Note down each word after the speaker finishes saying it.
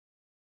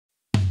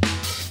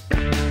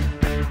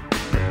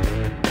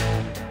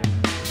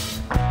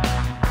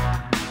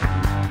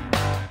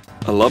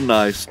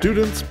Alumni,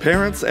 students,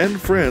 parents, and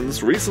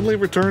friends recently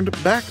returned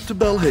back to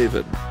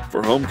Belhaven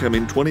for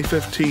Homecoming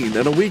 2015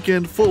 and a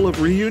weekend full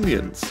of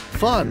reunions,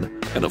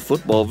 fun, and a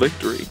football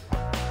victory.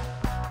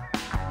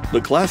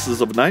 The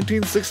classes of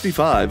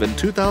 1965 and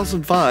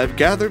 2005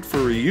 gathered for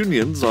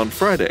reunions on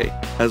Friday,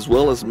 as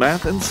well as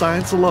math and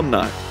science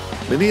alumni.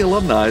 Many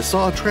alumni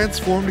saw a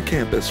transformed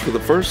campus for the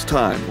first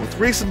time with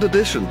recent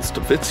additions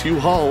to Fitzhugh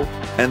Hall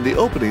and the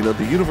opening of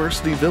the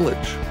University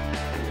Village.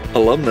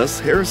 Alumnus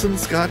Harrison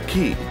Scott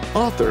Key,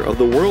 author of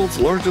The World's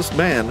Largest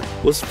Man,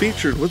 was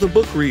featured with a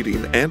book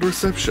reading and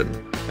reception,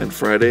 and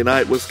Friday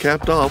night was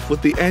capped off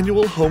with the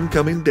annual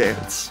homecoming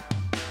dance.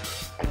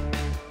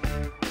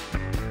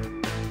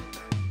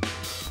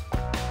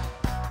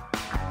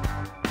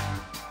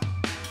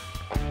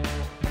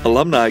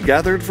 Alumni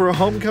gathered for a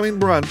homecoming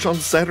brunch on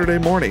Saturday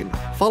morning,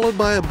 followed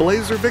by a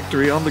Blazer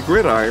victory on the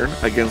gridiron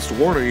against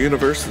Warner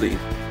University.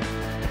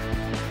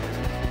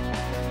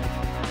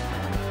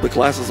 The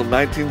classes of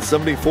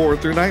 1974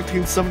 through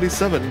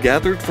 1977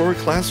 gathered for a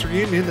class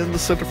reunion in the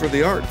Center for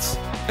the Arts,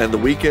 and the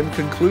weekend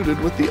concluded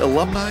with the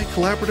Alumni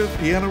Collaborative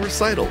Piano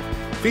Recital,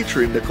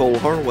 featuring Nicole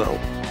Harwell.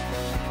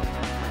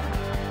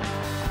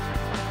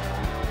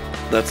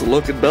 That's a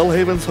look at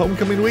Belhaven's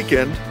homecoming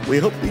weekend. We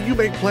hope that you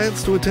make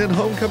plans to attend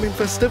homecoming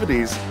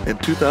festivities in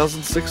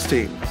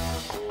 2016.